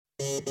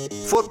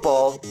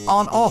Football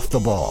on Off the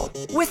Ball.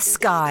 With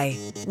Sky.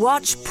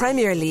 Watch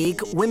Premier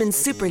League, Women's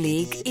Super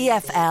League,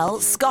 EFL,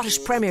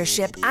 Scottish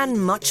Premiership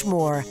and much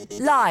more.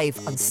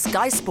 Live on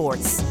Sky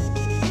Sports.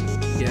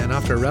 Yeah, and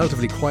after a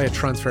relatively quiet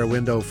transfer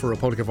window for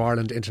Republic of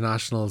Ireland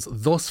internationals,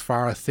 thus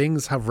far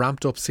things have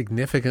ramped up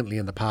significantly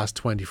in the past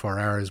 24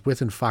 hours,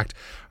 with in fact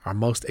our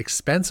most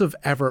expensive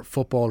ever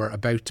footballer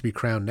about to be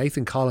crowned.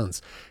 Nathan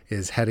Collins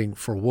is heading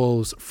for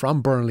Wolves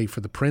from Burnley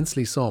for the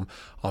princely sum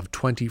of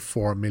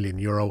 €24 million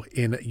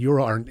in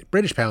euro or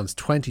British pounds,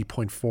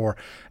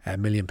 £20.4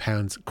 million.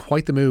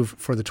 Quite the move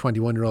for the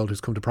 21-year-old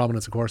who's come to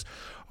prominence, of course,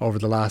 over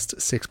the last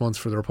 6 months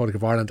for the Republic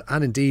of Ireland,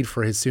 and indeed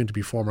for his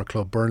soon-to-be former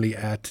club Burnley.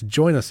 To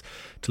join us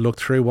to look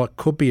through what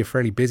could be a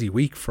fairly busy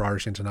week for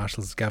Irish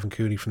internationals, Gavin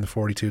Cooney from the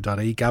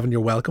 42.ie. Gavin,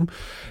 you're welcome.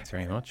 Thanks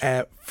very much.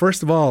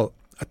 First of all,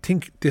 I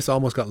think this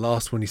almost got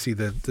lost when you see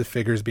the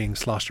figures being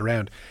sloshed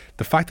around.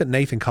 The fact that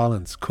Nathan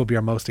Collins could be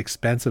our most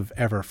expensive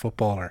ever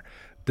footballer,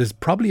 there's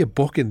probably a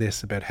book in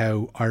this about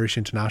how Irish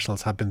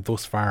internationals have been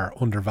thus far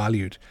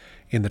undervalued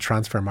in the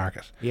transfer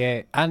market.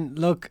 Yeah, and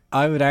look,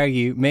 I would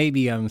argue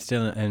maybe I'm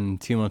still in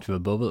too much of a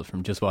bubble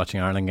from just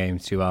watching Ireland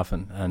games too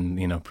often and,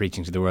 you know,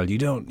 preaching to the world, you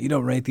don't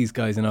rate these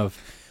guys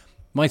enough.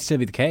 Might still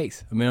be the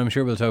case. I mean, I'm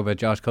sure we'll talk about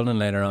Josh Cullen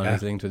later on,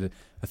 who's linked with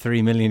a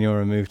 €3 million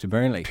move to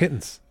Burnley.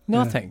 Pittance.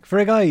 Nothing for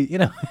a guy, you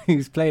know,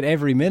 who's played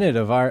every minute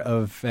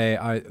of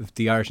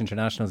the Irish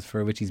internationals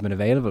for which he's been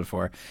available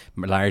for,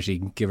 largely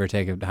give or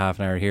take a half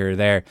an hour here or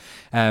there.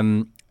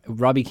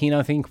 Robbie Keane,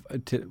 I think,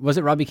 was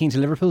it Robbie Keane to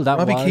Liverpool?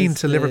 Robbie Keane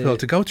to Liverpool.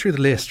 To go through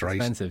the list, right?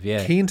 Expensive,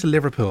 yeah. Keane to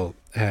Liverpool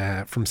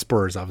from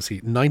Spurs,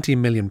 obviously, £90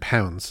 million.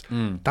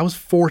 That was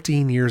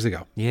 14 years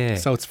ago. Yeah.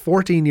 So it's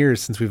 14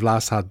 years since we've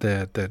last had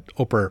the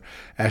upper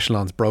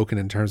echelons broken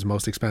in terms of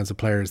most expensive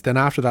players. Then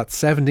after that,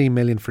 17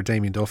 million for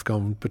Damien Duff,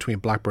 going between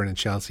Blackburn and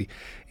Chelsea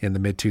in the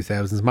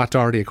mid-2000s. Matt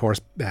Doherty, of course,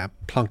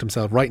 plonked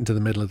himself right into the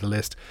middle of the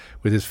list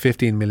with his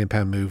 £15 million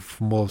move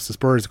from Wolves to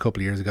Spurs a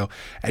couple of years ago.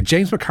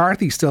 James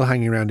McCarthy still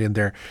hanging around in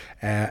there.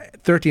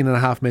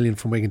 13.5 million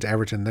from Wigan to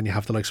Everton. Then you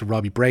have the likes of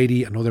Robbie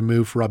Brady, another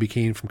move for Robbie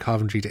Keane from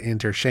Coventry to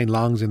Inter. Shane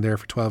Long's in there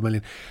for 12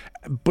 million.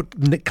 But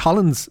Nick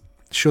Collins,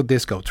 should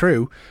this go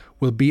through,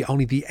 will be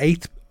only the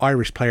 8th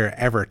Irish player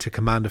ever to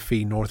command a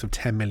fee north of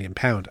 £10 million.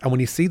 And when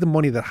you see the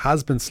money that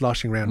has been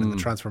sloshing around in the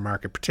transfer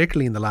market,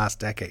 particularly in the last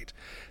decade,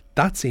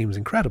 that seems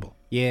incredible.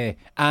 Yeah,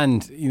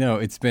 and you know,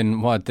 it's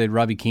been the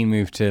Robbie Keane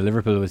move to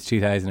Liverpool was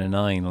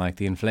 2009. Like,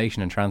 the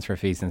inflation and transfer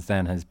fees since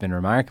then has been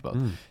remarkable.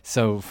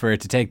 So for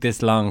it to take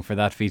this long for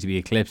that fee to be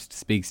eclipsed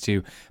speaks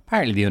to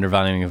partly the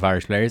undervaluing of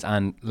Irish players,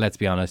 and let's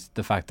be honest,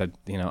 the fact that,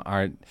 you know,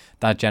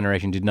 that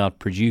generation did not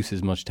produce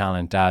as much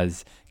talent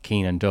as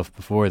Keane and Duff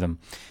before them.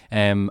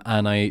 And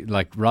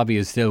Robbie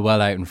is still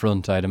well out in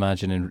front, I'd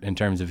imagine, in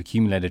terms of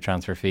accumulated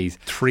transfer fees.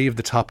 3 of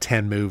the top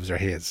 10 moves are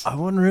his. I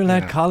wouldn't rule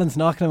out Collins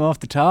knocking him off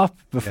the top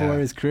before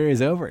his career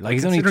is over. Like,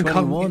 he's only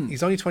 21.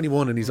 He's only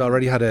 21 and he's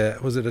already had a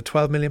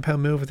 £12 million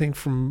move, I think,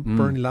 from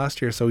Burnley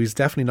last year. So he's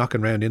definitely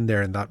knocking around in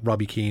there in that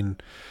Robbie Keane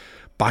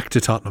back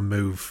to Tottenham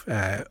move,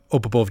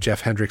 up above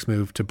Jeff Hendrick's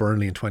move to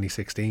Burnley in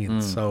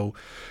 2016. So,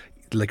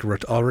 like, we're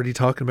already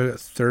talking about a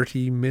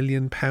 £30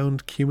 million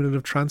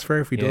cumulative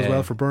transfer. If he does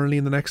well for Burnley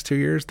in the next 2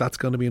 years, that's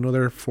going to be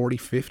another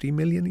 40-50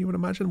 million, you would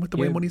imagine, with the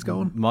way money's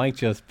going. Might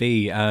just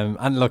be.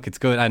 And look, it's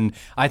good. And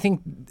I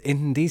think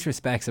in these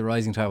respects, a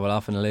rising tide will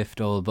often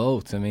lift all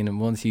boats. I mean,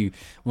 once you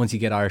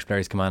get Irish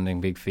players commanding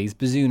big fees,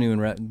 Bazunu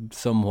and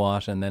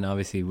somewhat, and then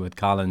obviously with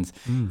Collins,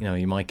 you know,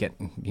 you might get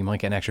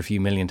an extra few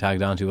million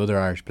tagged on to other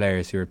Irish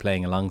players who are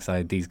playing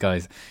alongside these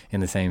guys in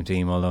the same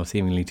team, although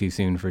seemingly too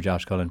soon for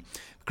Josh Cullen.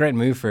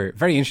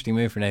 Very interesting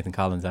move for Nathan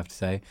Collins, I have to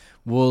say.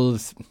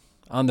 Wolves,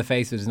 on the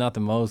face of it, is not the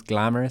most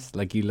glamorous.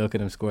 Like, you look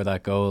at him score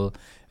that goal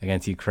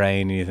against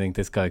Ukraine and you think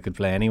this guy could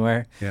play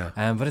anywhere. Yeah.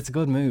 But it's a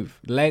good move.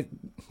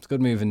 It's a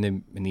good move in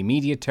the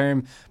immediate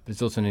term, but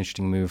it's also an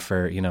interesting move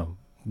for, you know,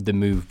 the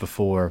move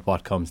before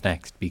what comes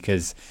next.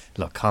 Because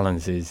look,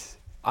 Collins is,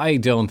 I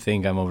don't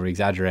think I'm over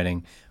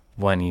exaggerating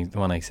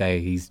when I say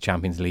he's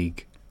Champions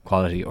League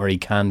quality, or he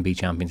can be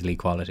Champions League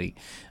quality.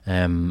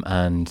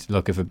 And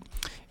look, if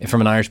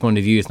from an Irish point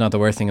of view, it's not the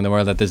worst thing in the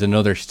world that there's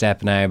another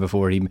step now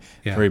before he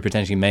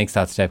potentially makes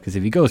that step, because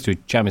if he goes to a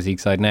Champions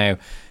League side now,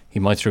 he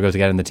might struggle to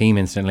get in the team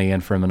instantly.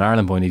 And from an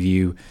Ireland point of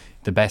view,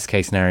 the best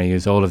case scenario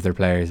is all of their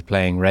players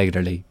playing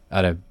regularly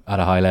at a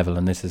high level,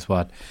 and this is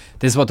what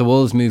the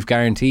Wolves move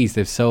guarantees.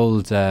 They've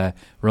sold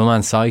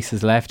Roman Saiss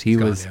has left.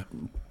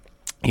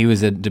 He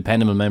was a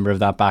dependable member of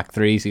that back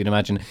three, so you'd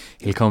imagine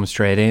he'll come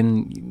straight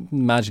in.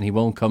 Imagine he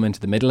won't come into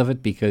the middle of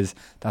it, because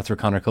that's where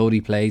Conor Cody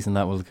plays,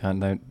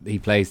 and he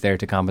plays there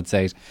to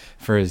compensate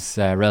for his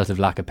relative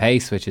lack of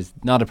pace, which is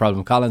not a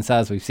problem Collins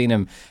has. We've seen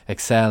him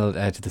excel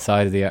to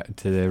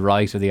the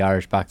right of the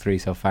Irish back three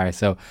so far.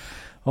 So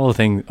all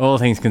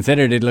things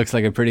considered, it looks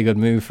like a pretty good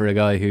move for a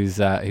guy who's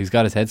got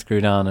his head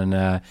screwed on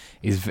and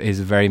is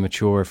very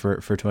mature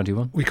for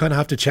 21. We kind of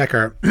have to check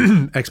our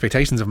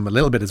expectations of him a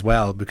little bit as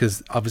well,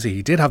 because obviously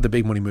he did have the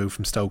big money move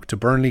from Stoke to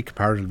Burnley,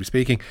 comparatively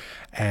speaking,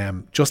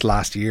 just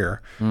last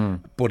year.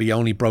 But he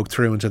only broke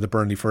through into the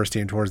Burnley first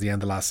team towards the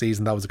end of last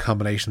season. That was a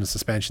combination of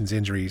suspensions,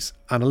 injuries,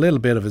 and a little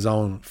bit of his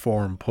own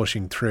form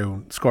pushing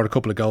through. Scored a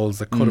couple of goals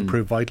that could have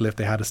proved vital if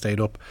they had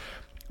stayed up.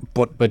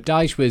 But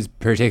Dyche was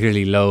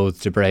particularly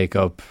loath to break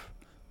up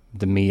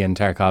the me and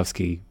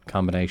Tarkovsky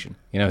combination.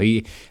 Where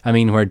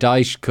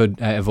Dyche could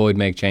avoid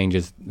making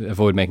changes,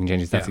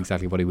 that's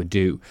exactly what he would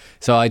do.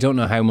 So I don't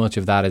know how much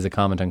of that is a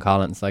comment on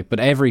Collins. But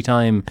every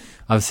time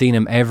I've seen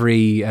him,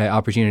 every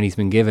opportunity he's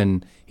been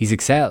given, he's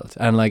excelled.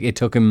 And it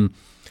took him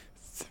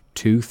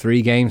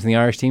 2-3 games in the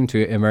Irish team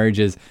to emerge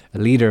as a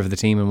leader of the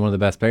team and one of the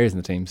best players in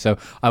the team. So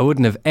I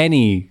wouldn't have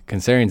any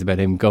concerns about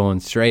him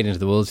going straight into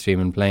the Wolves team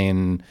and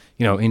playing,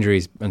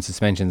 injuries and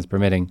suspensions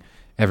permitting,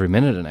 every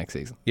minute of next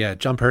season. Yeah,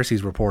 John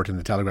Percy's report in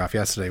the Telegraph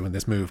yesterday, when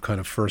this move kind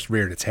of first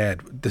reared its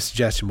head, the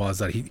suggestion was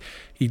that he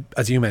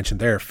as you mentioned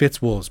there,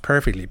 fits Wolves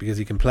perfectly because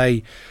he can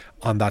play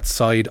on that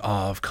side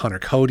of Conor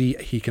Cody.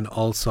 He can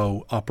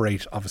also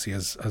operate obviously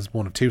as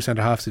one of two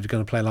centre halves if you're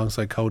going to play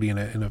alongside Cody in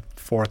a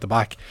four at the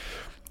back.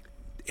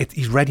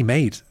 He's ready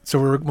made.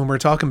 So when we're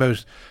talking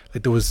about,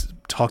 there was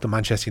talk that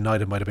Manchester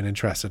United might have been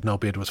interested, no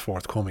bid was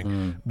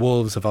forthcoming.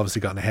 Wolves have obviously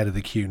gotten ahead of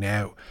the queue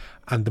now,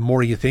 and the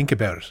more you think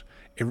about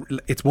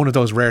it, it's one of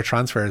those rare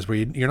transfers where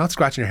you're not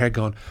scratching your head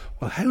going,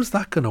 well, how's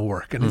that going to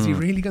work, and is he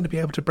really going to be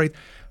able to break?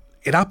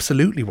 It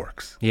absolutely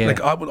works. Yeah.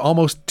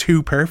 Almost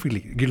too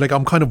perfectly.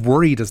 I'm kind of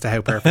worried as to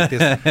how perfect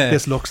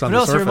this looks on the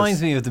surface. It also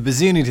reminds me of the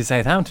Bazunu to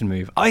Southampton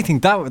move. I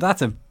think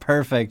that's a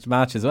perfect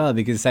match as well,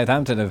 because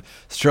Southampton have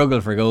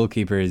struggled for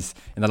goalkeepers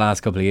in the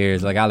last couple of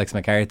years. Alex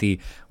McCarthy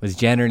was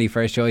generally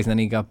first choice, and then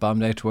he got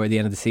bombed out toward the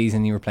end of the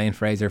season. You were playing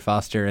Fraser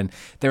Foster, and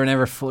they were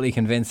never fully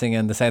convincing.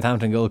 And the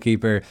Southampton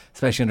goalkeeper,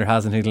 especially under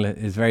Hasenhüttl,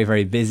 is very,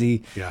 very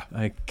busy. Yeah.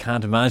 I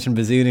can't imagine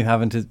Bazunu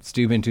having to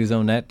stoop into his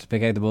own net to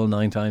pick out the ball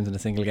 9 times in a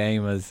single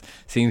game, as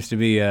seems to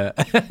be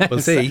we'll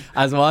see,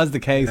 as was the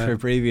case for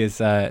previous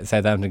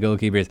Southampton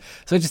goalkeepers.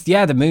 So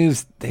the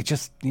moves, they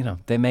just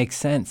they make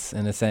sense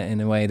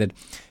in a way that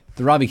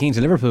the Robbie Keane to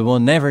Liverpool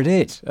one never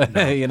did.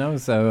 No.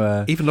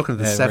 So even looking at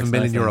the £7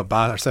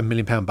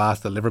 million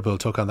bath that Liverpool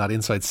took on that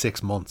inside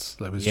 6 months,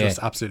 that was just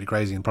absolutely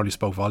crazy, and probably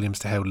spoke volumes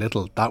to how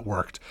little that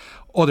worked.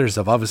 Others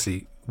have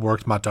obviously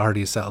worked. Matt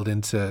Doherty has settled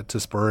into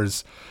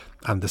Spurs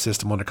and the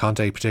system under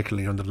Conte,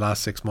 particularly under the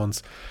last 6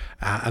 months,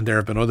 and there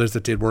have been others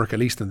that did work, at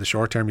least in the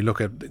short term. You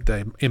look at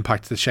the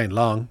impact that Shane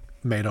Long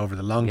made over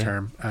the long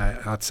term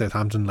at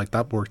Southampton,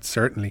 that worked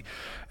certainly.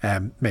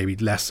 Maybe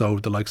less so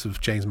the likes of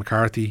James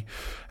McCarthy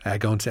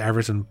going to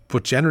Everton,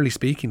 but generally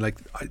speaking,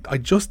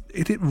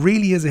 it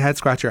really is a head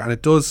scratcher, and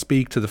it does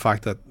speak to the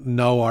fact that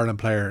no Ireland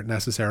player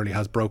necessarily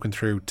has broken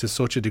through to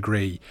such a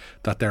degree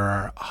that there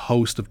are a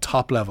host of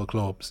top level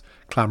clubs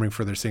clamouring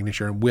for their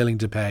signature and willing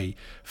to pay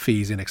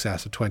fees in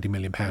excess of £20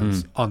 million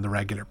on the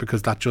regular,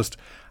 because that just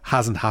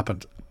hasn't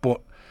happened.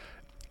 But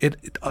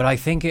I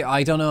think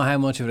I don't know how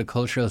much of a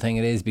cultural thing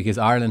it is, because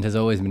Ireland has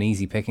always been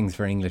easy pickings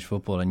for English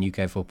football and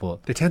UK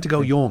football. They tend to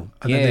go young,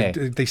 and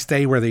then they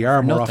stay where they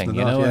are more often than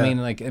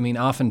not. I mean,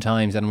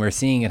 oftentimes, and we're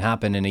seeing it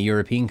happen in a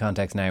European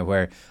context now,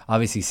 where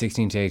obviously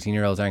 16 to 18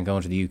 year olds aren't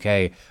going to the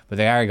UK, but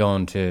they are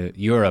going to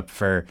Europe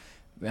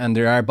and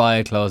there are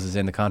buyout clauses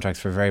in the contracts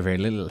for very, very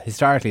little.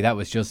 Historically, that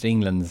was just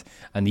England's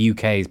and the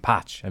UK's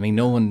patch. I mean,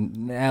 no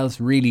one else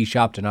really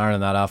shopped in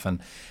Ireland that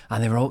often,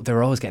 and they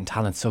were always getting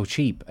talent so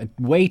cheap,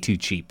 way too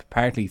cheap,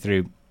 partly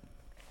through,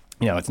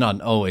 it's not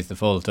always the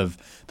fault of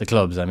the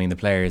clubs. I mean, the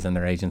players and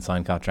their agents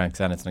sign contracts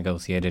and it's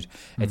negotiated,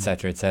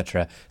 etc.,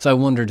 etc. So I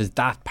wonder, does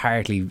that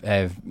partly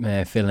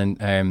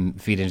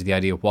feed into the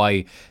idea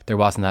why there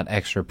wasn't that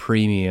extra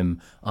premium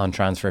on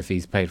transfer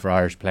fees paid for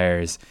Irish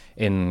players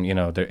in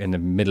the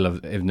middle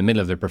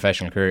of their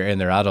professional career, in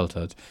their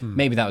adulthood?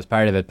 Maybe that was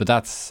part of it, but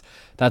that's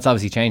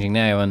obviously changing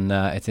now, and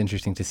it's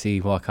interesting to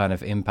see what kind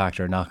of impact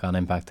or knock-on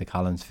impact the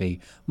Collins fee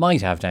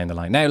might have down the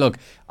line. Now, look,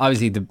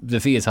 obviously the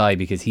fee is high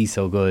because he's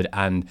so good,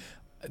 and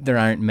there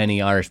aren't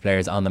many Irish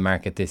players on the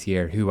market this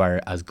year who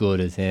are as good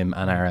as him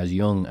and are as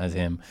young as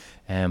him.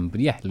 But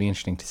it'll be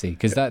interesting to see,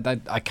 because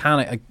I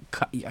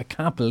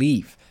can't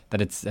believe that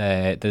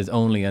it's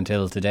only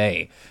until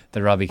today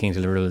that Robbie Keane to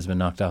Liverpool has been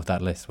knocked off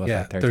that list.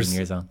 13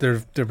 years on.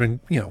 There've been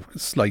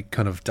slight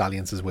kind of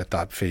dalliances with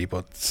that fee,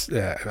 but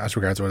as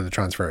regards one of the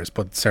transfers,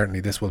 but certainly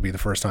this will be the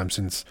first time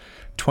since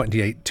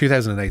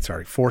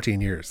 2008,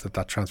 14 years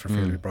that transfer fee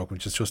will be broken,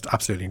 which is just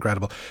absolutely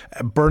incredible.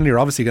 Burnley are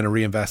obviously going to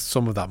reinvest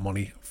some of that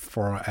money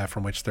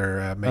from which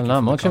they're making.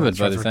 Well, not much of it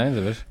by the sounds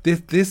of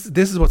it. This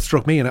is what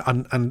struck me,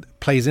 and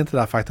plays into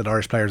that fact that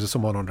Irish players are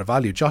somewhat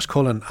undervalued. Josh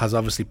Cullen has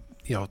obviously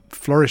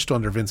flourished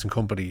under Vincent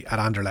Kompany at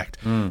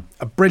Anderlecht.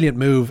 A brilliant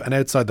move, an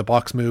outside the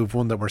box move,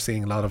 one that we're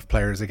seeing a lot of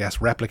players, I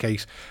guess,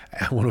 replicate,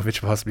 one of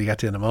which we'll possibly get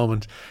to in a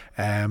moment.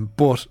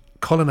 But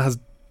Cullen has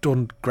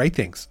done great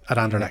things at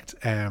Anderlecht.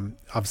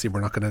 Obviously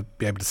we're not going to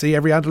be able to see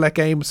every Anderlecht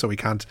game, so we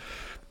can't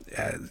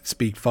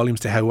speak volumes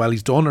to how well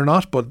he's done or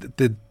not, but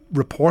the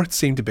reports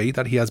seem to be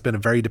that he has been a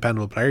very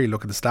dependable player. You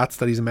look at the stats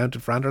that he's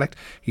amounted for Anderlecht,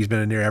 he's been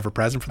a near ever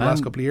present for the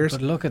last couple of years.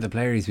 But look at the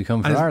player he's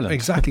become for Ireland.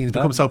 Exactly, he's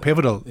become so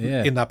pivotal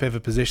in that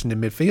pivot position in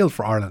midfield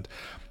for Ireland.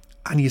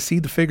 And you see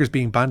the figures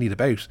being bandied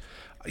about.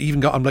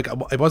 I'm like,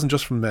 it wasn't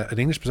just from an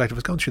English perspective, I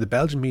was going through the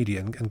Belgian media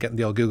and getting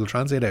the old Google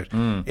Translate out.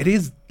 It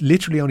is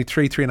literally only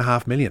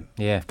 3.5 million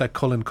that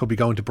Cullen could be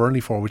going to Burnley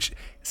for, which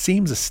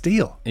seems a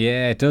steal.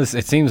 Yeah, it does.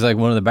 It seems like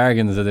one of the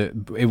bargains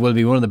it will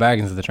be one of the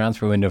bargains of the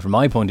transfer window from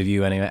my point of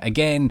view anyway.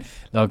 Again,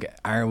 look,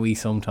 are we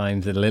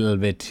sometimes a little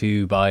bit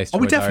too biased?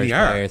 We definitely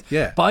Irish are. players?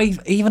 Yeah.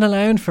 But even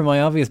allowing for my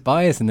obvious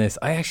bias in this,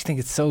 I actually think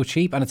it's so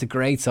cheap, and it's a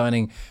great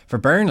signing for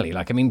Burnley.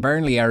 Like, I mean,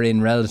 Burnley are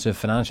in relative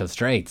financial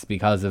straits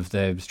because of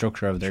the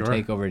structure of their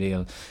takeover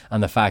deal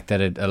and the fact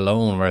that a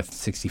loan worth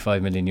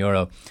 €65 million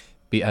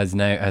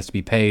has to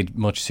be paid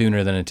much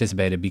sooner than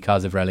anticipated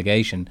because of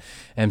relegation.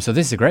 So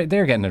this is great.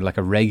 They're getting like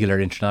a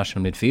regular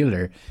international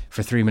midfielder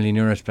for €3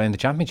 million playing the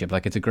Championship.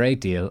 Like, it's a great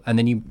deal. And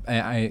then you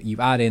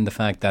add in the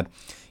fact that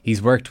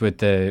he's worked with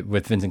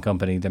Vincent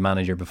Kompany, the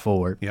manager,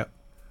 before. Yeah.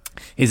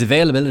 His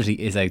availability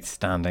is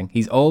outstanding.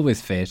 He's always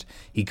fit.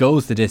 He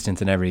goes the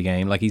distance in every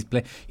game. Like,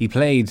 he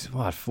played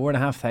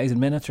 4,500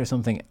 minutes or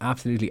something,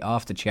 absolutely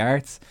off the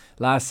charts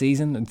last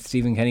season. And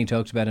Stephen Kenny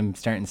talked about him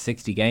starting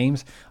 60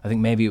 games. I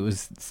think maybe it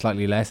was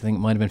slightly less. I think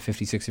it might have been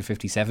 56 or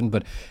 57.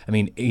 But I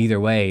mean, either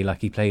way,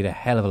 like, he played a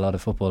hell of a lot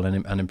of football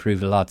and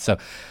improved a lot. So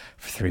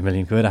for £3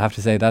 million, I have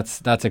to say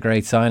that's a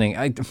great signing.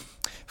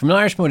 From an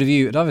Irish point of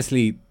view,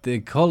 obviously the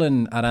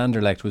Cullen at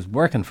Anderlecht was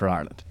working for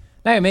Ireland.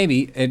 Now,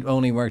 maybe it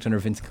only worked under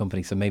Vincent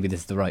Kompany, so maybe this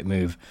is the right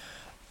move.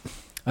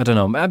 I don't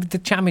know. The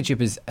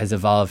Championship has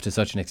evolved to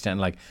such an extent.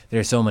 Like,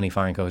 there are so many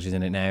foreign coaches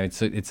in it now.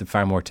 It's a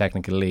far more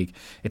technical league.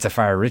 It's a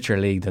far richer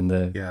league than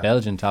the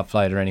Belgian top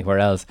flight or anywhere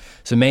else.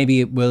 So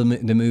maybe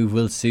the move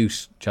will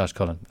suit Josh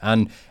Cullen,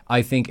 and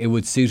I think it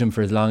would suit him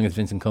for as long as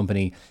Vincent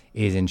Kompany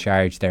is in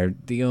charge there.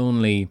 The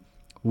only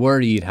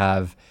worry you'd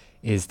have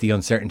is the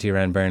uncertainty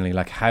around Burnley.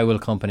 Like, how will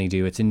Kompany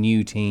do? It's a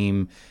new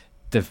team.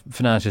 The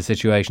financial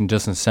situation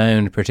doesn't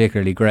sound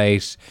particularly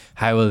great.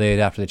 How will they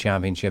adapt to the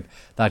Championship?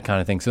 That kind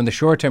of thing. So in the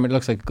short term, it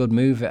looks like a good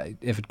move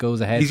if it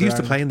goes ahead. He's used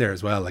to playing there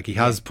as well. Like, he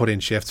has put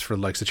in shifts for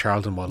the likes of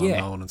Charlton while on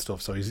loan and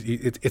stuff. So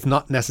it's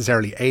not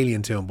necessarily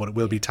alien to him, but it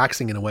will be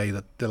taxing in a way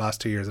that the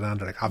last 2 years at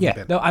Anderlecht haven't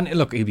been. No, and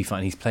look, he'll be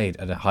fine. He's played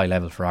at a high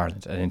level for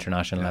Ireland, at an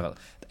international level.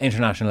 The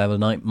international level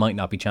might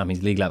not be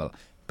Champions League level,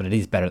 but it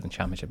is better than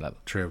Championship level.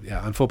 True,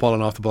 yeah. And Football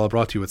and Off the Ball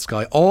brought to you with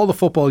Sky. All the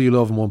football you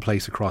love in one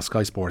place across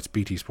Sky Sports,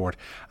 BT Sport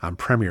and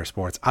Premier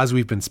Sports. As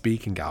we've been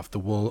speaking, Gav,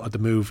 the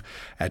move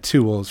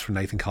to Wolves for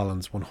Nathan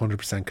Collins,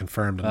 100%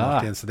 confirmed and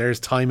locked in. So there's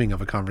timing of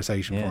a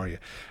conversation for you.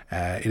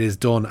 It is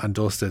done and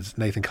dusted.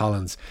 Nathan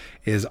Collins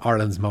is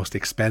Ireland's most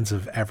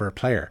expensive ever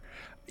player.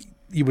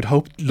 You would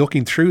hope,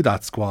 looking through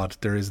that squad,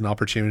 there is an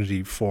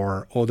opportunity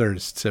for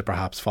others to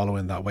perhaps follow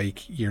in that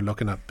wake. You're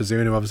looking at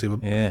Bazunu, who obviously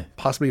will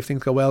possibly, if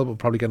things go well, will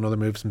probably get another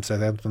move from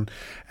Southampton.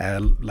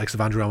 Like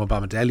Savandri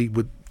Bamadelli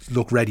would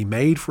look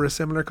ready-made for a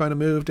similar kind of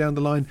move down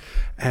the line.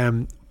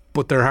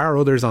 But there are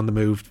others on the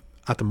move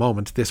at the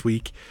moment this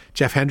week.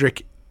 Jeff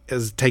Hendrick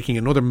is taking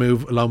a long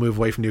move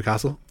away from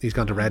Newcastle. He's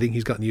gone to Reading.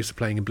 He's gotten used to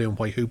playing in blue and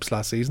white hoops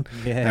last season.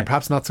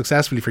 Perhaps not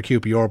successfully for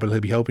QPR, but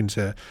he'll be hoping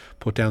to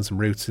put down some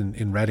roots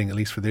in Reading, at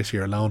least for this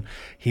year alone.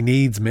 He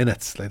needs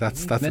minutes. Like,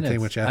 that's the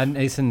thing with Jeff. And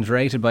isn't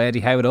rated by Eddie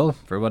Howe at all,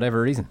 for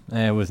whatever reason.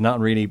 Was not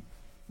really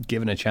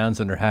given a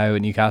chance under Howe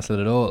at Newcastle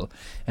at all.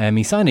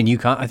 He signed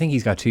a I think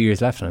he's got 2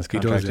 years left on his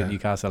contract at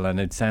Newcastle, and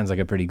it sounds like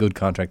a pretty good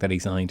contract that he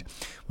signed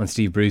when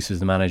Steve Bruce was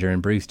the manager,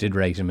 and Bruce did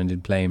rate him and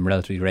did play him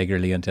relatively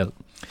regularly until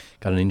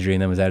got an injury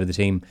and then was out of the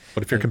team.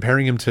 But if you're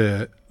comparing him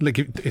to, like,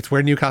 it's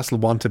where Newcastle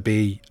want to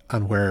be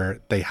and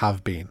where they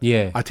have been.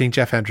 I think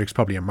Jeff Hendrick's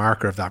probably a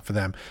marker of that for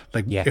them.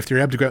 Like, if they're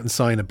able to go out and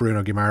sign a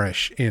Bruno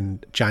Guimaraes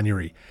in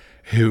January,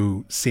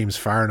 who seems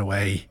far and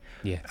away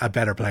a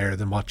better player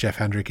than what Jeff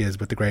Hendrick is,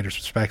 with the greatest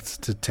respects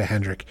to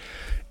Hendrick,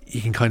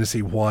 you can kind of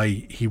see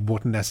why he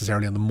wouldn't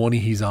necessarily, on the money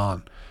he's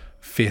on,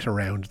 fit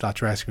around that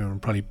dressing room,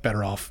 and probably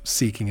better off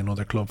seeking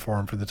another club for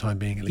him for the time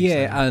being, at least.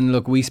 And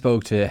look, we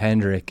spoke to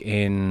Hendrick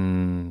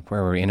in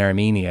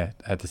Armenia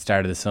at the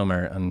start of the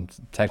summer, and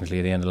technically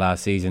at the end of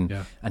last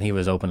season, and he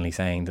was openly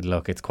saying that,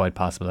 look, it's quite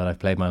possible that I've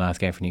played my last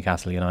game for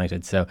Newcastle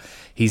United. So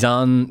he's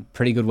on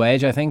pretty good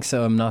wage, I think,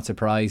 so I'm not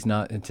surprised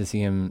that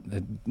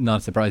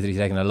he's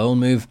taking a loan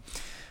move.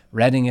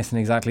 Reading isn't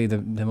exactly the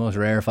most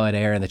rarefied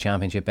air in the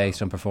Championship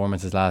based on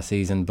performances last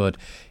season, but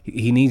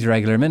he needs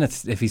regular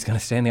minutes if he's going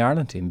to stay in the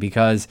Ireland team,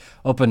 because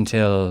up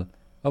until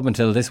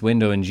this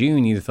window in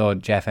June, you'd have thought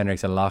Jeff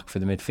Hendrick's a lock for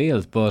the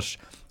midfield, but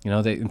you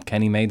know,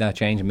 Kenny made that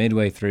change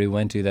midway through,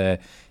 went to the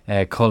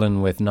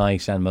Cullen with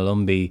Knight and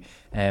Malumbi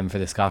for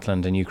the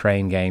Scotland and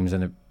Ukraine games,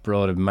 and it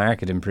brought a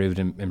marked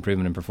improvement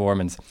in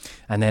performance.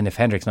 And then if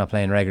Hendrick's not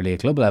playing regularly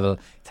at club level,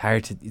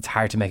 it's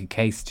hard to make a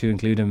case to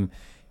include him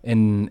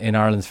in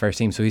Ireland's first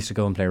team, so he used to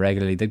go and play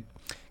regularly. The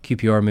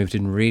QPR move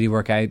didn't really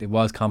work out. It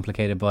was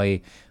complicated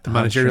by the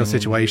managerial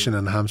situation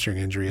and the hamstring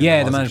injury.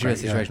 Yeah, the managerial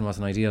situation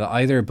wasn't ideal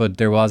either, but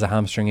there was a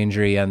hamstring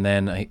injury, and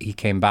then he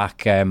came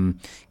back. I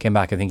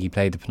think he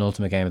played the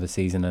penultimate game of the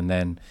season, and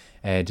then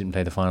didn't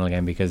play the final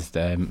game because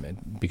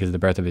of the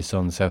birth of his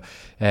son. So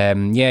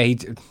he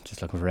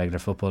just looking for regular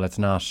football. It's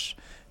not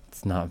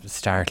a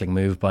startling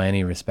move by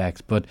any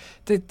respect, but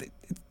the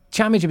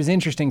Championship is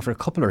interesting for a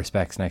couple of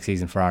respects next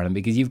season for Ireland,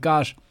 because you've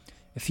got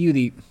a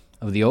few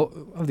of the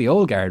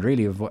old guard,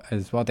 really,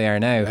 is what they are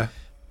now,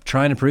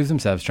 trying to prove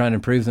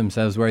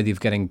themselves worthy of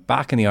getting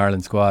back in the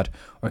Ireland squad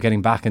or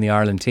getting back in the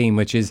Ireland team,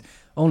 which is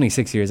only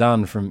 6 years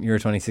on from Euro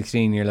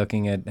 2016. You're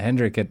looking at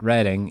Hendrick at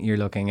Reading, you're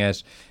looking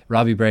at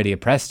Robbie Brady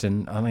at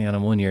Preston, only on a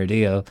 1-year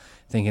deal,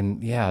 thinking,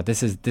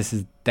 this is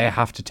they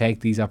have to take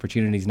these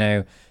opportunities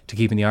now to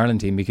keep in the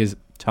Ireland team, because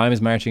time is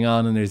marching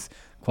on and there's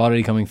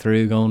quality coming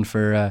through, going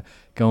for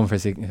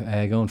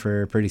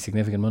pretty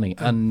significant money.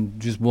 And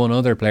just one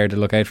other player to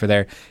look out for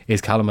there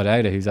is Callum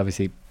O'Dowda, who's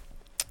obviously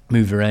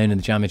moved around in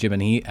the Championship,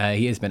 and he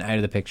has been out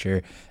of the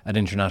picture at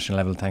international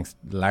level thanks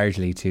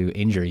largely to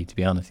injury, to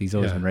be honest. He's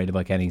always been rated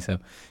by Kenny. So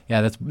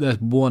that's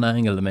one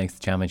angle that makes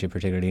the Championship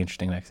particularly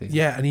interesting next season.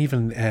 Yeah, and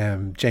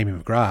even Jamie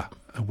McGrath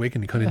at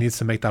Wigan, he kind of needs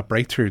to make that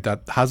breakthrough.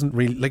 That hasn't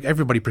really, like,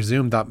 everybody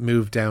presumed that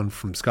move down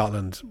from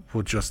Scotland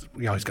would just,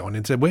 he's going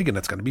into Wigan,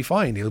 it's going to be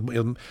fine,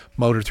 he'll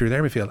motor through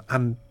their midfield,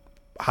 and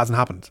hasn't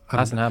happened.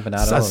 Hasn't happened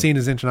at all. I've seen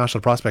his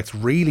international prospects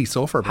really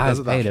suffer because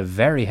of that. Has paid a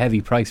very heavy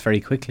price very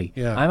quickly.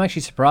 Yeah. I'm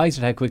actually surprised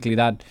at how quickly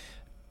that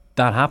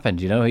happened.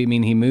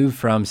 He moved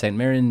from St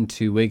Mirren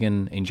to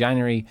Wigan in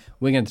January.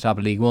 Wigan at the top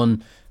of League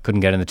One,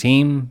 couldn't get in the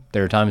team.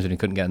 There were times when he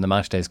couldn't get in the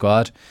matchday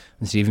squad,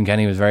 and Stephen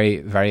Kenny was very,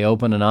 very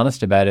open and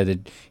honest about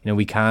it. That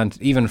we can't,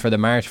 even for the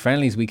March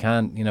friendlies, we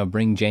can't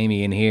bring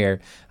Jamie in here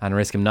and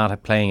risk him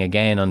not playing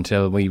again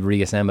until we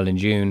reassemble in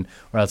June,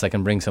 or else I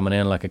can bring someone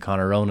in like a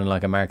Conor Ronan,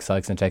 like a Mark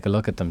Sykes, and take a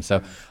look at them.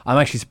 So I'm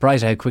actually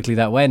surprised at how quickly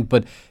that went.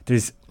 But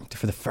there's,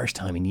 for the first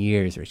time in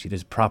years, Richie,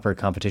 there's proper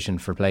competition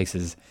for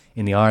places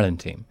in the Ireland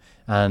team.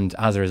 And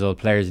as a result,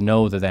 players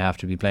know that they have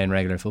to be playing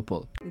regular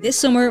football. This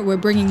summer, we're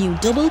bringing you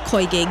double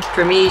Koi gig.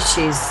 For me,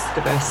 she's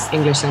the best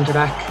English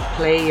centre-back.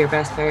 Play your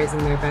best players in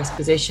their best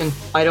position.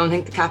 I don't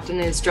think the captain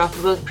is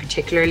droppable,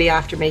 particularly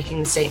after making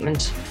the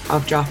statement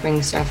of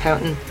dropping Steph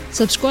Houghton.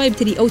 Subscribe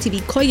to the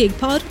OTB Koi gig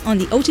pod on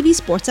the OTB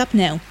Sports app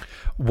now.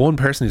 One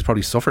person who's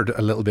probably suffered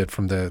a little bit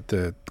from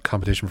the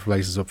competition for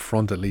places up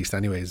front, at least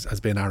anyways, has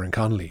been Aaron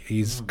Connolly.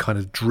 He's kind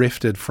of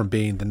drifted from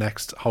being the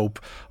next hope.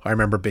 I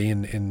remember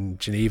being in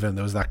Geneva and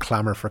there was that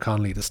clamour for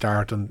Connolly to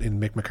start in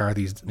Mick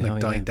McCarthy's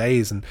dying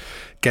days, and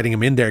getting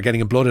him in there, getting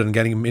him blooded and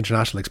getting him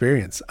international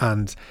experience.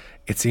 And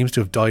it seems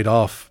to have died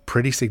off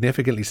pretty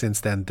significantly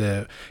since then.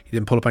 He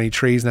didn't pull up any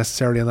trees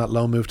necessarily on that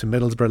loan move to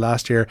Middlesbrough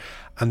last year.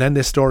 And then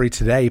this story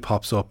today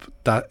pops up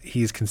that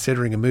he's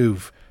considering a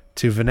move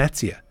to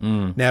Venezia.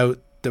 Now,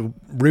 the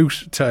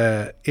route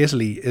to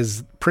Italy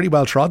is pretty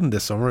well trodden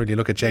this summer. When you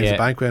look at James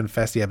Abankwah and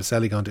Festi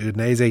Ebiseli going to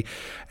Udinese,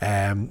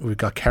 we've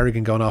got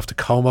Kerrigan going off to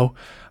Como,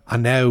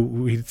 and now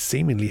we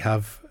seemingly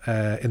have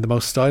in the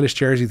most stylish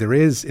jersey there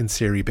is in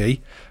Serie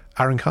B,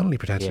 Aaron Connolly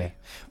potentially. Yeah.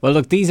 Well,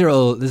 look, this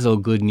is all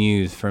good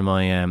news for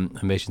my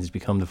ambitions to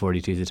become the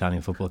 42's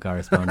Italian football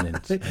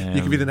correspondent.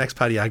 You could be the next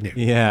Paddy Agnew.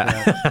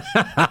 Yeah.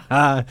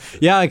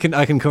 I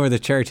can cover the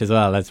church as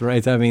well. That's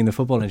right. I mean, the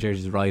football in church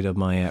is right up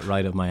my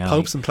alley.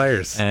 Popes and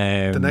Players.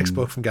 The next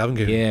book from Gavin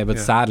Goon. Yeah, but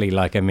sadly,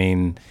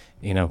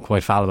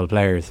 quite fallible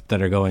players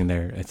that are going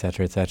there,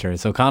 etc., etc.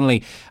 So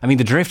Connolly, the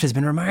drift has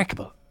been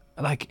remarkable.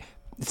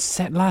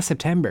 Last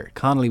September,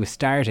 Connolly was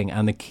starting,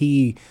 and the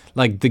key,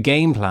 the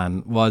game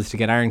plan was to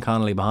get Aaron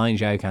Connolly behind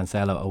João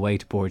Cancelo away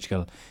to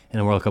Portugal in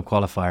a World Cup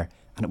qualifier,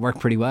 and it worked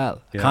pretty well.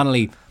 Yeah.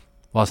 Connolly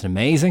wasn't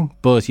amazing,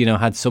 but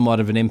had somewhat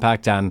of an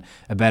impact, and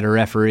a better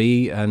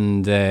referee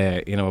and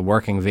a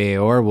working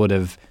VAR would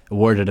have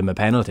awarded him a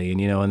penalty,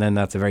 and then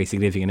that's a very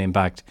significant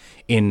impact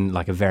in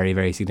a very,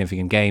 very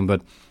significant game.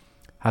 But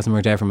hasn't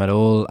worked out for him at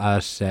all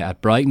at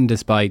Brighton,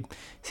 despite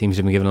seems to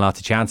have been given lots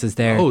of chances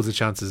there. Loads of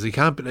chances. He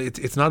can't.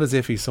 It's not as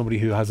if he's somebody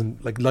who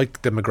hasn't like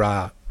the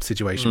McGrath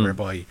situation,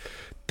 whereby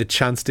the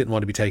chance didn't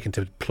want to be taken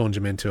to plunge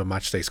him into a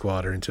matchday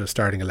squad or into a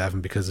starting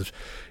 11 because of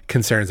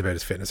concerns about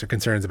his fitness or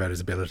concerns about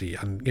his ability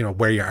and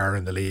where you are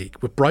in the league.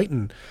 With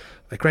Brighton,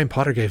 Graham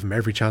Potter gave him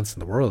every chance in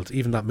the world.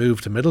 Even that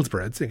move to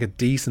Middlesbrough, it's a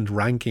decent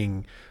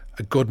ranking,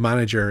 a good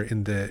manager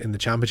in the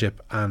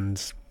Championship,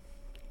 and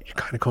you're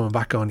kind of coming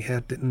back on,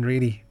 didn't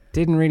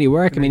really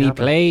work. He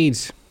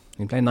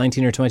played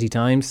 19 or 20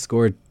 times,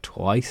 scored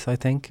twice, I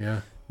think.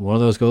 Yeah. One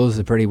of those goals is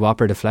a pretty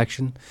whopper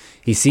deflection.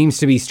 He seems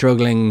to be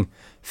struggling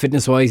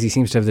fitness-wise. He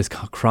seems to have this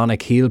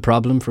chronic heel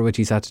problem for which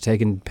he's had to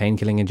take in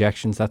painkilling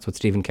injections. That's what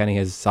Stephen Kenny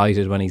has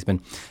cited when he's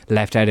been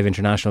left out of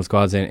international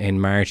squads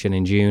in March and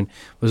in June.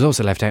 Was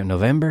also left out in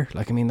November.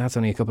 That's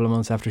only a couple of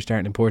months after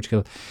starting in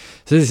Portugal.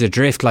 So this is a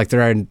drift.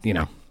 There are,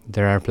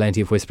 there are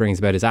plenty of whisperings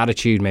about his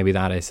attitude. Maybe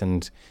that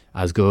isn't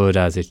as good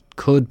as it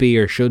could be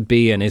or should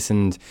be, and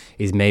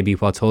is maybe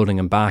what's holding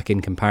him back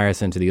in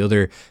comparison to the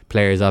other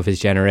players of his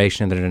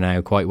generation that are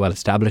now quite well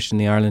established in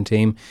the Ireland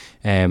team,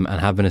 and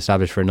have been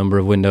established for a number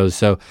of windows.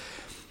 So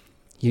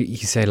you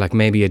say like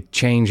maybe a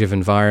change of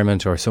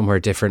environment or somewhere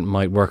different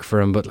might work for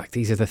him, but like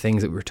these are the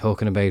things that we were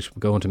talking about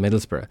going to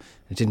Middlesbrough.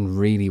 It didn't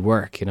really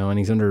work, and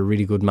he's under a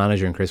really good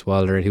manager in Chris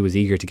Wilder, who was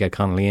eager to get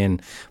Connolly in,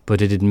 but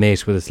did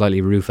admit with a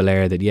slightly rueful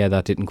air that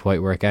that didn't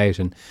quite work out.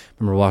 And I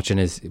remember watching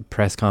his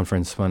press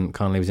conference when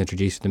Connolly was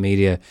introduced to the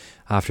media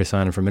after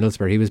signing for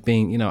Middlesbrough. He was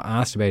being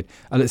asked about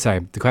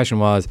the question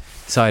was,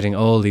 citing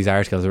all these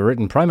articles that were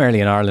written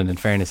primarily in Ireland, in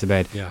fairness,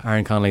 about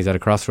Aaron Connolly's at a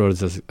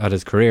crossroads at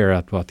his career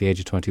at the age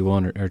of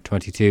 21 or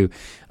 22,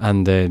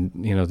 and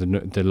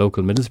the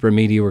local Middlesbrough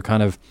media were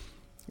kind of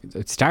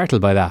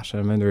startled by that. I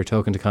remember they were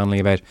talking to Connolly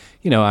about,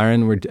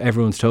 Aaron,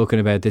 everyone's talking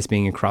about this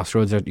being a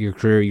crossroads at your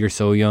career, you're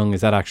so young,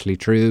 is that actually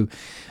true?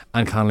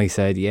 And Connolly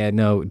said,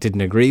 no, didn't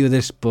agree with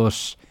it,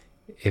 but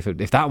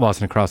if that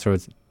wasn't a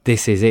crossroads,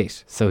 this is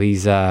it. So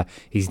he's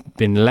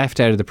been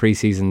left out of the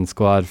pre-season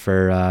squad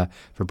for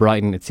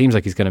Brighton. It seems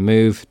like he's going to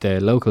move. The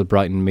local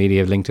Brighton media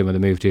have linked him with a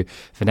move to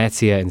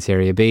Venezia in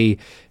Serie B.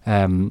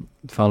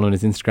 Following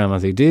his Instagram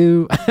as they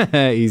do,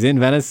 he's in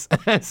Venice.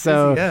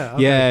 So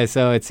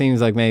so it seems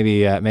like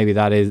maybe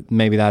that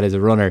is a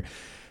runner.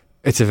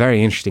 It's a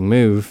very interesting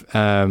move.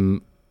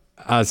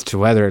 As to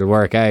whether it'll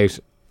work out,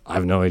 I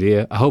have no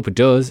idea. I hope it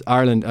does.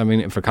 Ireland,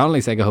 for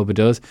Connolly's sake, I hope it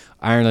does.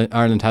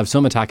 Ireland have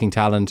some attacking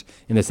talent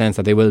in the sense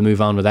that they will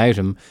move on without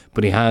him,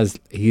 but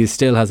he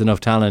still has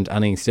enough talent,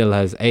 and he still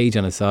has age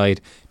on his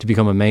side to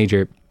become a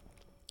major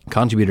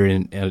contributor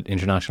at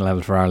international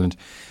level for Ireland.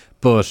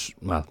 But,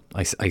 well,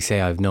 I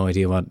say I have no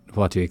idea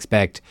what to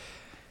expect.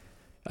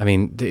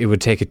 It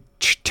would take a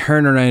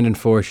turnaround in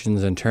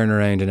fortunes and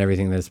turnaround in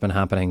everything that's been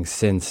happening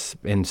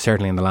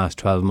certainly in the last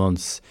 12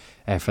 months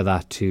for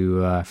that to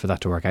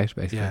work out,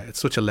 basically. Yeah, it's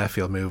such a left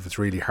field move. It's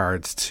really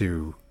hard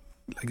to,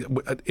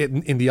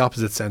 in the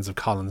opposite sense of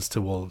Collins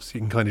to Wolves,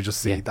 you can kind of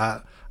just see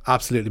that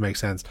absolutely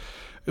makes sense.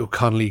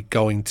 Connolly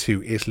going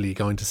to Italy,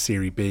 going to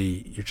Serie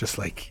B, you're just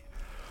like,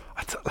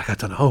 I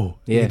don't know.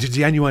 Yeah,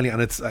 genuinely,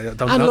 and it's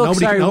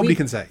nobody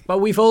can say. But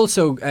we've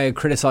also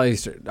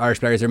criticised Irish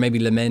players, or maybe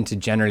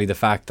lamented generally the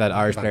fact that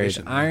Irish players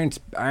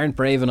aren't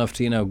brave enough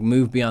to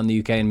move beyond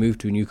the UK and move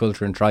to a new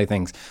culture and try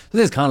things. So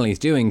this Connolly's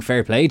doing.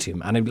 Fair play to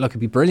him, and it'd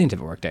be brilliant if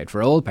it worked out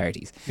for all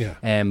parties.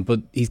 Yeah.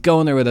 But he's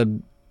going there with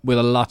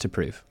a lot to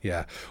prove.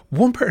 Yeah.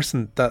 One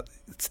person that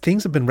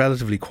things have been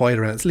relatively quiet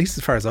around, at least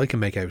as far as I can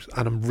make out,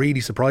 and I'm really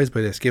surprised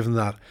by this, given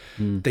that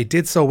they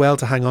did so well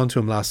to hang on to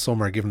him last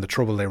summer, given the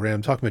trouble they were in.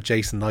 I'm talking about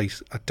Jason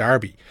Knight at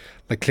Derby.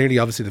 Clearly,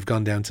 obviously, they've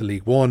gone down to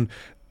League One.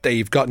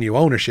 They've got new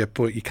ownership,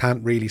 but you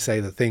can't really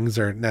say that things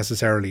are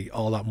necessarily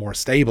all that more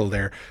stable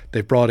there.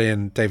 They've brought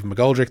in David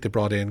McGoldrick, they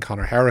brought in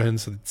Conor Harahan,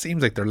 so it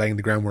seems like they're laying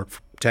the groundwork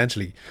for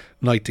potentially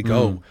Knight to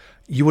go.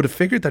 You would have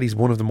figured that he's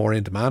one of the more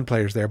in-demand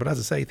players there, but as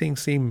I say,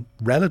 things seem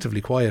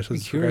relatively quiet.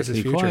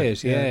 Curiously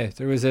quiet, yeah.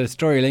 There was a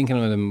story linking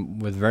with him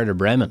with Werder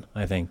Bremen,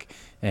 I think,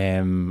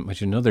 which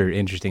is another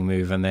interesting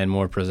move, and then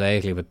more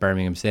prosaically with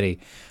Birmingham City.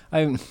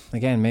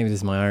 Again, maybe this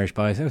is my Irish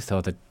bias. I always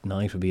thought that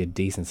Knight would be a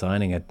decent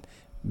signing at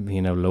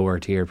lower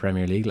tier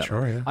Premier League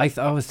level. Sure, yeah. I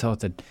always thought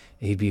that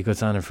he'd be a good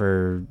signing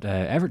for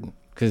Everton,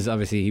 because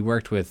obviously he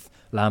worked with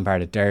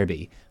Lampard at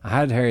Derby. I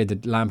had heard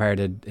that Lampard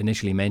had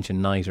initially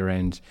mentioned Knight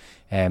around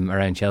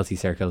Chelsea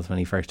circles when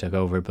he first took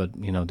over, but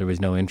there was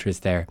no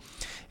interest there.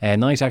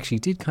 Knight actually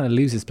did kind of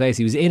lose his place.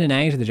 He was in and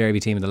out of the Derby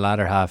team in the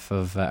latter half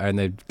of in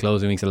the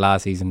closing weeks of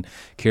last season,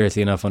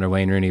 curiously enough, under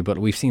Wayne Rooney. But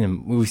we've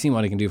seen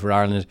what he can do for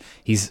Ireland.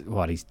 He's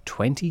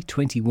 20,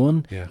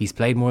 21. Yeah. He's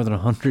played more than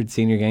 100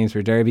 senior games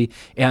for Derby,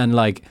 and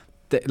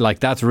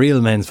that's real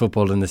men's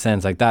football in the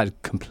sense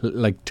that complete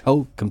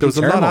there was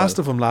a lot asked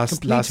of him last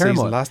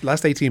season.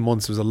 Last 18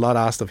 months there was a lot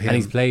asked of him, and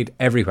he's played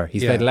everywhere.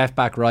 He's played left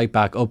back, right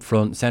back, up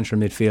front,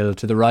 central midfield,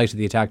 to the right of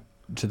the attack,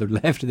 to the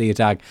left of the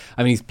attack.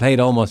 He's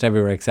played almost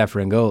everywhere except for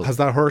in goal. Has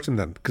that hurt him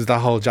then? Because that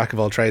whole jack of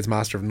all trades,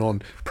 master of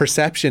none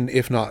perception,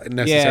 if not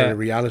necessarily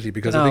reality,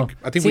 because I think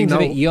we know seems a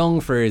bit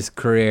young for his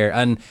career,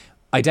 and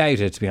I doubt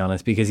it, to be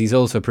honest, because he's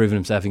also proven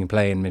himself he can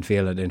play in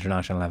midfield at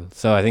international level.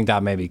 So I think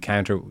that maybe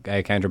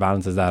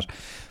counterbalances that.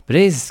 But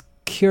it is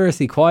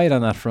curiously quiet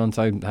on that front.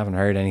 I haven't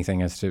heard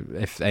anything as to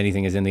if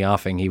anything is in the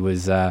offing. He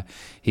was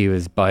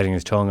biting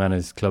his tongue on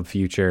his club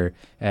future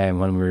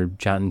when we were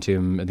chatting to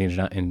him at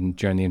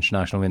during the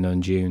international window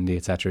in June,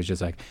 etc. It's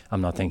just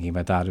I'm not thinking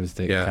about that. It was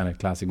the kind of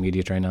classic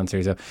media train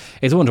answer. So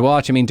it's one to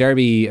watch.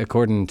 Derby,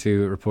 according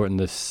to reporting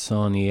the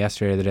Sun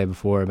yesterday or the day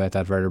before about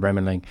that Werder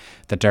Bremen link,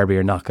 that Derby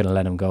are not going to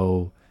let him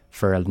go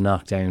for a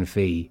knockdown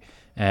fee.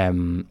 He's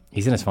in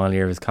his final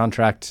year of his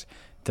contract.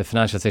 The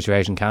financial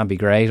situation can't be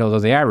great, although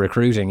they are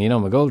recruiting.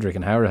 McGoldrick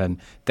and Harahan,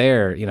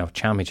 they're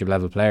championship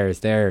level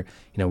players. They're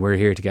we're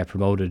here to get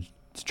promoted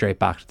straight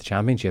back to the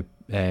championship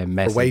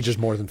message. For wages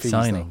more than fees,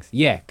 signings. though.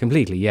 Yeah,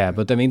 completely. Yeah,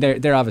 but I mean,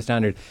 they're of a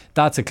standard.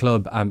 That's a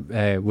club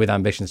with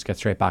ambitions to get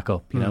straight back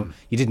up. You know,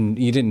 you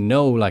didn't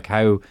know like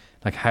how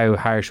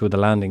harsh would the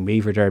landing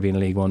be for Derby in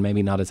League One?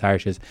 Maybe not as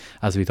harsh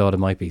as we thought it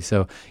might be.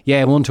 So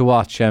yeah, one to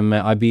watch.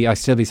 I'd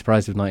still be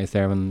surprised if Knight is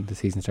there when the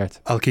season starts.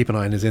 I'll keep an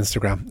eye on his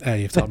Instagram.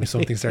 You've taught me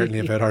something certainly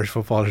about Irish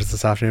footballers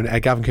this afternoon.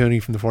 Gavin Cooney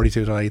from the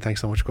 42.ie,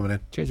 thanks so much for coming in.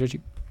 Cheers,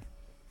 Richie.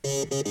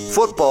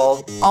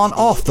 Football on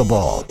Off the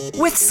Ball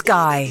with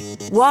Sky.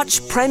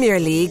 Watch Premier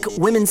League,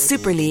 Women's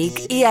Super League,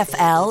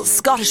 EFL,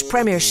 Scottish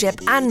Premiership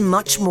and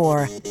much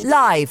more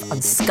live on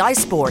Sky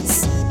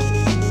Sports.